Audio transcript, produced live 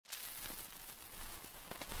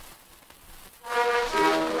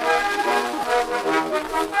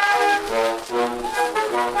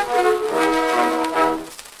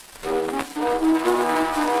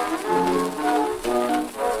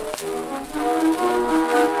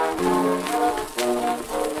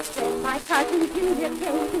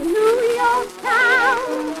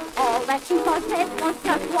corset was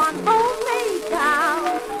just one homemade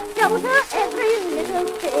gown. Showed her every little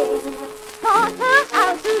thing, taught her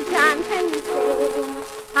how to dance and sing,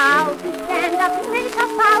 how to stand up, make a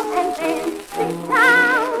bow, and then sit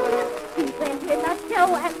down. She went with a show,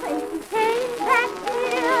 and when she came back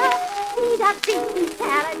here, he'd a beaten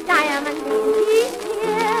carrot diamond in his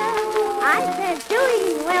ear. I said,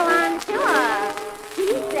 doing well, I'm sure. He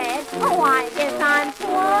said, oh, I guess I'm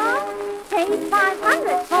poor. Paid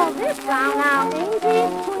 $500 for this gown, now ain't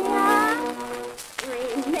it queer?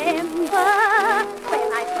 Remember when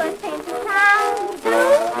I first came to town, do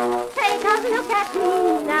take a look at me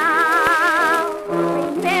now.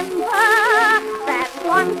 Remember that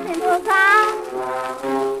one simple gown,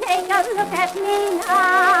 take a look at me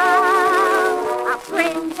now. A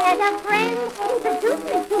friend had a friend, introduced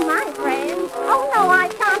me to my friend. Oh no, I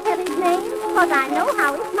can't tell his name, 'cause I know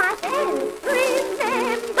how it's my friend.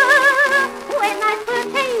 Remember when I first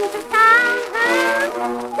came to town,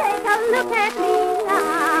 take a look at me now.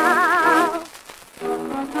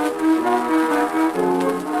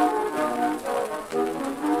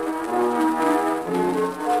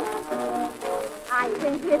 I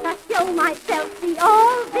went with a show myself, see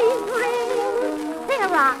all these rings.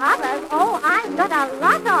 There are others, oh, I've got a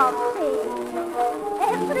lot of things.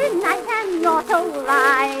 Every night and not a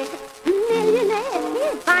ride, millionaire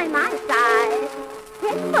is by my side.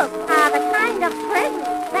 Checkbooks are the kind of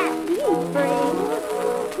presents that he brings.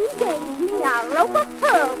 He gave me a rope of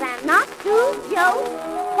pearls and not to joke.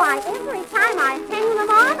 Why, every time I hang them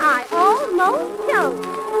on, I almost choke.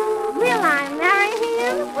 Will I marry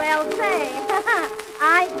him? Well, say,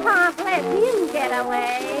 I can't let him get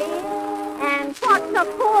away. And what's a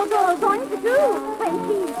poor girl going to do when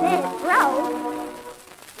she's dead broke?